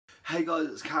Hey guys,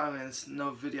 it's Callum and it's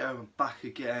another video. I'm back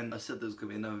again. I said there was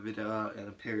going to be another video out in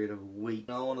a period of a week.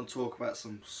 Now I want to talk about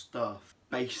some stuff.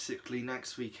 Basically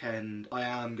next weekend I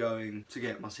am going to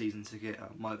get my season ticket. I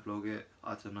might vlog it,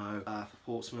 I don't know, for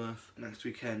Portsmouth. Next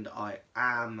weekend I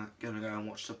am going to go and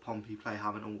watch the Pompey play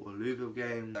Hamilton Waterlooville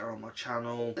game. They're on my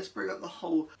channel. Let's bring up the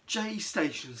whole J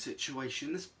Station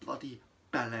situation. This bloody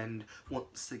bellend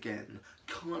once again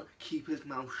can't keep his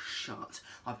mouth shut.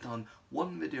 I've done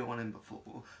one video on him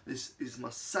before. This is my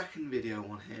second video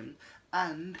on him,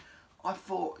 and I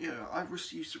thought, you know, I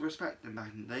used to respect him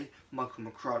back in the day. Michael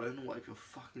McCrudden, whatever your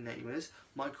fucking name is.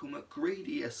 Michael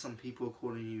McGreedy, as some people are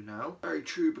calling you now. Very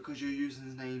true, because you're using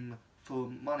his name for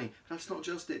money. But that's not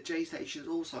just it. J Station's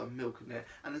also milking it,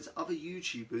 and there's other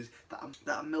YouTubers that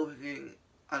are milking.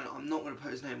 And I'm not going to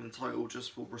put his name in the title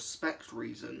just for respect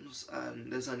reasons.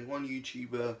 And there's only one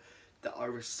YouTuber that I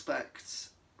respect.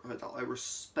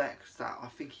 That I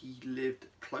think he lived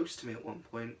close to me at one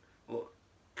point, or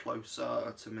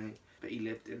closer to me. But he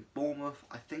lived in Bournemouth.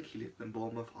 I think he lived in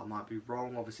Bournemouth. I might be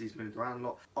wrong. Obviously, he's moved around a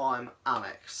lot. I'm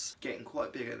Alex, getting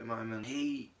quite big at the moment.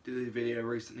 He did a video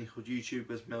recently called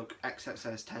YouTubers Milk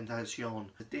XXS Tentacion.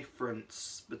 The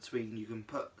difference between you can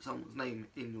put someone's name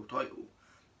in your title.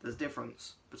 There's a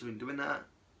difference between doing that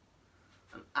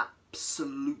and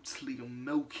absolutely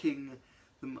milking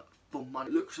them for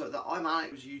money. It looks like that I'm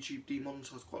Alex. YouTube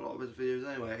demonetised quite a lot of his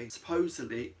videos anyway.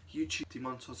 Supposedly, YouTube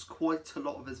demonetised quite a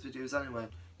lot of his videos anyway.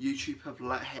 YouTube have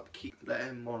let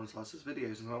him monetize his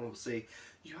videos, and obviously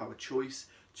you have a choice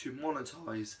to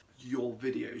monetize your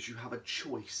videos. You have a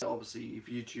choice. Obviously, if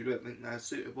YouTube don't think they're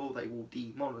suitable, they will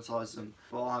demonetize them.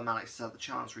 Well, I'm Alex has had the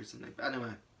chance recently, but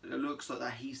anyway. It looks like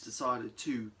that he's decided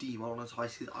to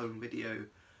demonetize his own video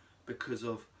because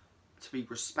of, to be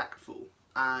respectful.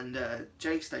 And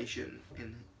J Station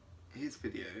in his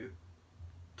video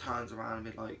turns around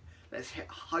and be like, let's hit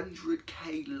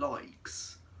 100k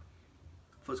likes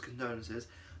for his condolences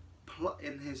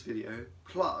in his video.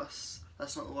 Plus,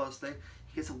 that's not the worst thing,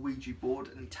 he gets a Ouija board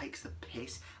and he takes the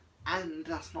piss. And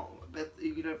that's not,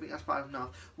 if you don't think that's bad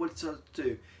enough, what he does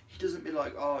do, he doesn't be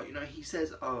like, oh, you know, he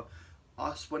says, oh,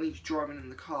 when he's driving in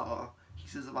the car, he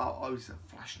says about, oh, he's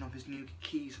flashing off his new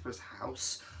keys for his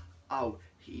house. Oh,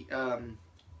 he,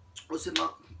 what's it,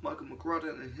 Michael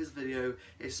McGrudden in his video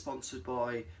is sponsored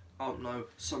by, I don't know,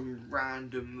 some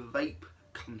random vape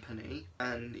company,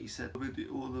 and he said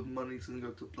all the money's gonna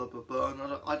go to blah blah blah,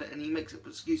 and and he makes up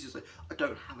excuses like, I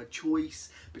don't have a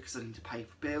choice because I need to pay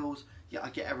for bills. Yeah,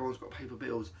 I get everyone's got to pay for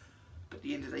bills, but at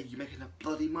the end of the day, you're making a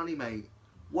bloody money, mate.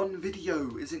 One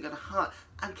video isn't gonna hurt,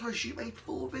 and plus you made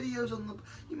 4 videos on him,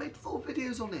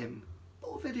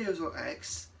 4 videos on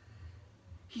X.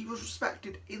 He was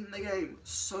respected in the game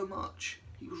so much.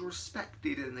 He was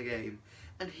respected in the game,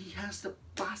 and he has to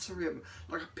batter him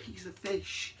like a piece of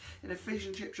fish in a fish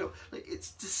and chip shop. Like,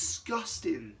 it's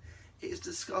disgusting. It's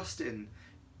disgusting.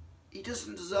 He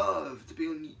doesn't deserve to be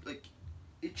on. Like,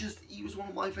 he was one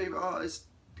of my favourite artists.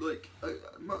 Like,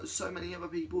 so many other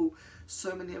people.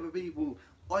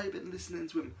 I've been listening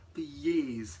to him for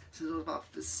years, since I was about,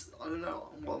 I don't know,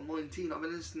 well, 19. I've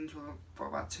been listening to him for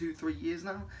about 2-3 years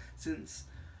now, since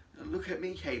Look At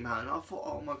Me came out, and I thought,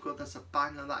 oh my god, that's a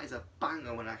banger, that is a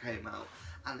banger when that came out.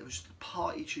 And it was just a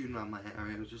party tune around my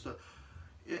area. It was just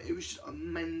a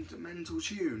mental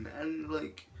tune, and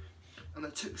like, and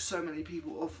it took so many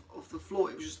people off the floor.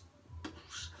 It was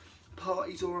just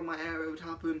parties all around my area would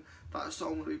happen. That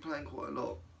song would be playing quite a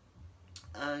lot,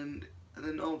 and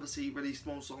then obviously he released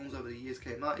more songs over the years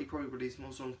came out. He probably released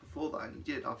more songs before that, and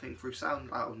he did, I think, through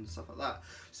SoundCloud and stuff like that.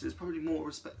 So there's probably more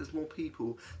respect, there's more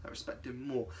people that respect him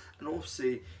more. And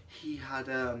obviously he had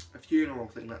a funeral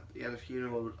thing, he had a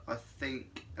funeral, I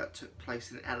think, that took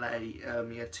place in LA.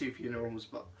 He had 2 funerals,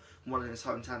 but one in his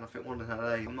hometown, I think one in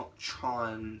LA. I'm not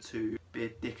trying to be a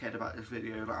dickhead about this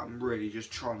video, like, I'm really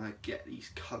just trying to get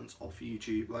these cunts off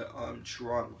YouTube. Like, I'm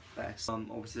trying my best.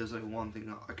 Obviously there's only one thing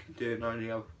that I can do, and only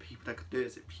other people that can do it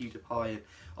is PewDiePie, and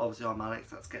obviously I'm Alex,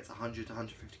 that gets 100 to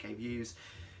 150k views.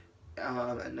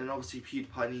 And then obviously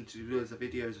PewDiePie needs to do loads of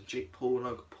videos on Jake Paul and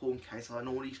Logan Paul, and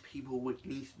all these people would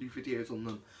need to do videos on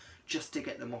them just to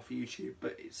get them off YouTube,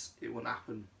 but it won't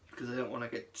happen because I don't want to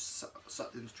get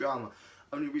sucked into drama.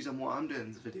 Only reason why I'm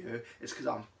doing this video is because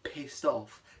I'm pissed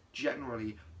off,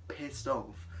 generally pissed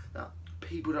off, that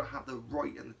people don't have the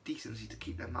right and the decency to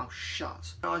keep their mouth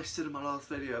shut. I said in my last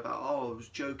video about, oh, I was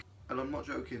joking, and I'm not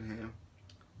joking here.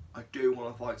 I do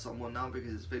want to fight someone now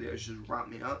because this video just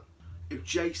ramped me up. If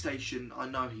J Station, I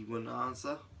know he wouldn't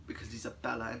answer because he's a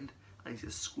bellend and he's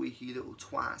a squeaky little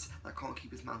twat that can't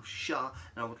keep his mouth shut,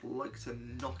 and I would like to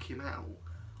knock him out.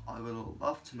 I would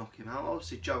love to knock him out.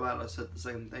 Obviously Joe Ella said the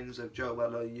same things, so Joe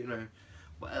Ella, you know,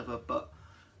 whatever, but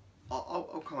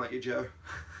I'll come at you, Joe.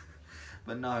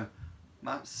 But no,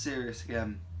 Matt's serious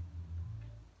again.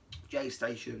 J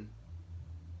Station,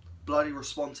 bloody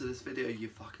respond to this video, you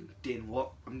fucking din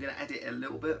what? I'm gonna edit it a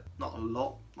little bit, not a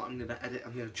lot. I'm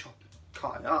gonna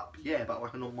cut it up, yeah, but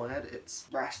like on my edits.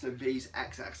 Rest in peace,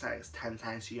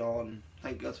 XXXTentacion.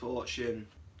 Thank you guys for watching.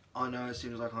 I know it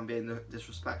seems like I'm being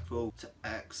disrespectful to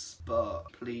X,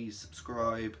 but please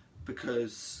subscribe,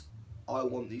 because I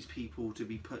want these people to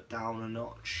be put down a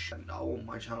notch, and I want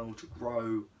my channel to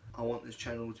grow. I want this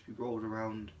channel to be rolled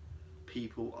around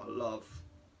people I love,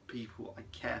 people I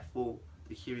care for,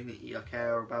 the community I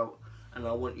care about, and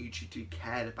I want you to be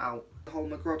cared about. The whole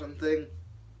McGrodden thing,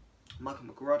 Michael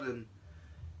McGrodden,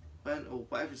 or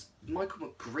whatever, Michael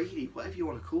McGreedy, whatever you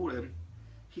want to call him,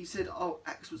 he said, oh,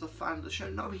 X was a fan of the show.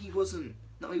 No, he wasn't.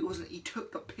 No, he wasn't. He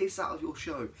took the piss out of your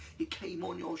show. He came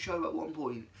on your show at one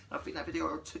point. And I think that video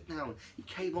I took down. He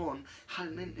came on, had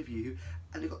an interview,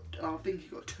 and I think he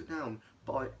got took down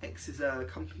by X's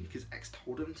company because X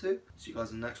told him to. See you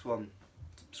guys in the next one.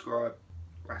 Subscribe.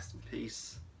 Rest in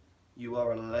peace. You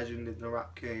are a legend in the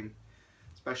rap game.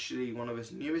 Especially one of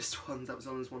his newest ones. That was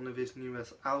on one of his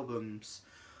newest albums.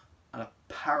 And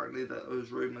apparently there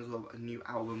was rumours of a new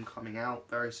album coming out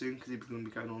very soon, because he was going to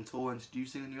be going on tour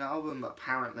introducing a new album. But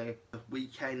apparently the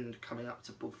weekend coming up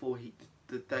to before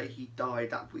the day he died,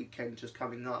 that weekend just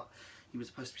coming up, he was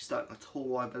supposed to be starting a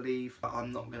tour, I believe. But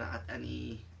I'm not going to add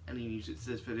any music to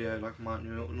this video like my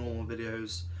normal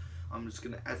videos. I'm just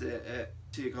going to edit it.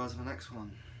 See you guys in the next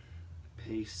one.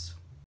 Peace.